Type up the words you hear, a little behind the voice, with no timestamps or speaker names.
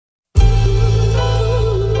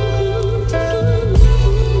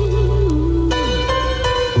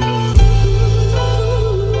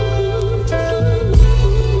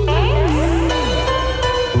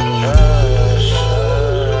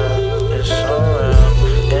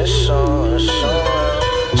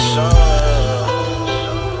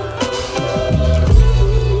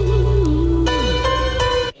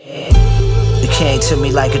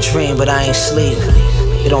me like a dream, but I ain't sleep.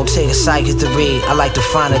 It don't take a psychic to read, I like the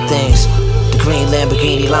finer things. The green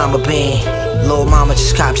Lamborghini Lima Bean. Lil' mama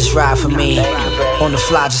just copped this ride for me. On the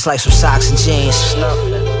fly just like some socks and jeans.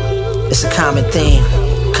 It's a common theme.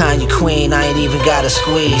 Kanye queen, I ain't even gotta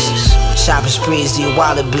squeeze. Shopping sprees, do your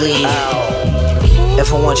wallet bleed?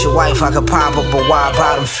 If I want your wife, I could pop up a wide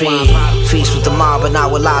bottom feed. Feast with the mob, but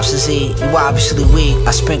not with lobsters eat. You obviously weak.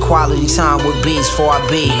 I spend quality time with beats before I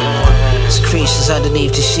beat. Secretions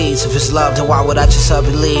underneath the sheets. If it's love, then why would I just up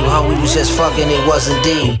and leave? Huh, we was just fucking, it wasn't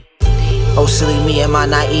deep. Oh, silly me, am I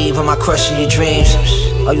naive? Am I crushing your dreams?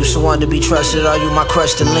 Are you someone to be trusted? Are you my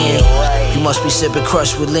crush to lean? You must be sipping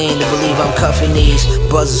crush with lean to believe I'm cuffing these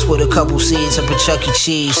buzzers with a couple seeds up in Chuck E.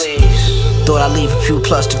 Cheese. Thought I'd leave a few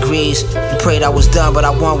plus degrees and prayed I was done, but I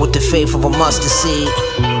won with the faith of a mustard seed.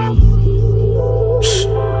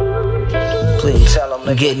 Please,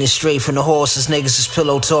 I'm getting it straight from the horses, niggas is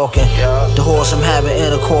pillow talking. The horse I'm having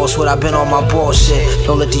intercourse with, I've been on my bullshit.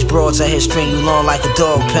 Don't let these broads out here string you along like a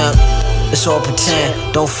dog pimp. It's all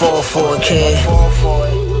pretend, don't fall for it, kid.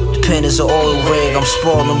 The pen is an oil rig, I'm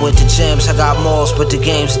spoiling with the gems. I got malls, but the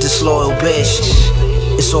game's a disloyal bitch.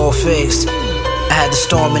 It's all fixed. I had to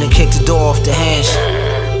storm in and kick the door off the hinge.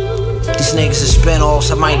 These niggas are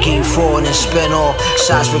spin-offs, I might give you four and then spin off.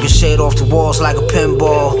 Shots ricochet off the walls like a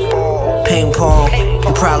pinball. Ping pong,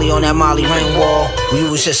 you probably on that Molly Ringwald.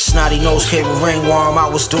 You was just a snotty nose kid with ringworm. I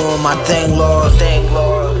was doing my thing, Lord.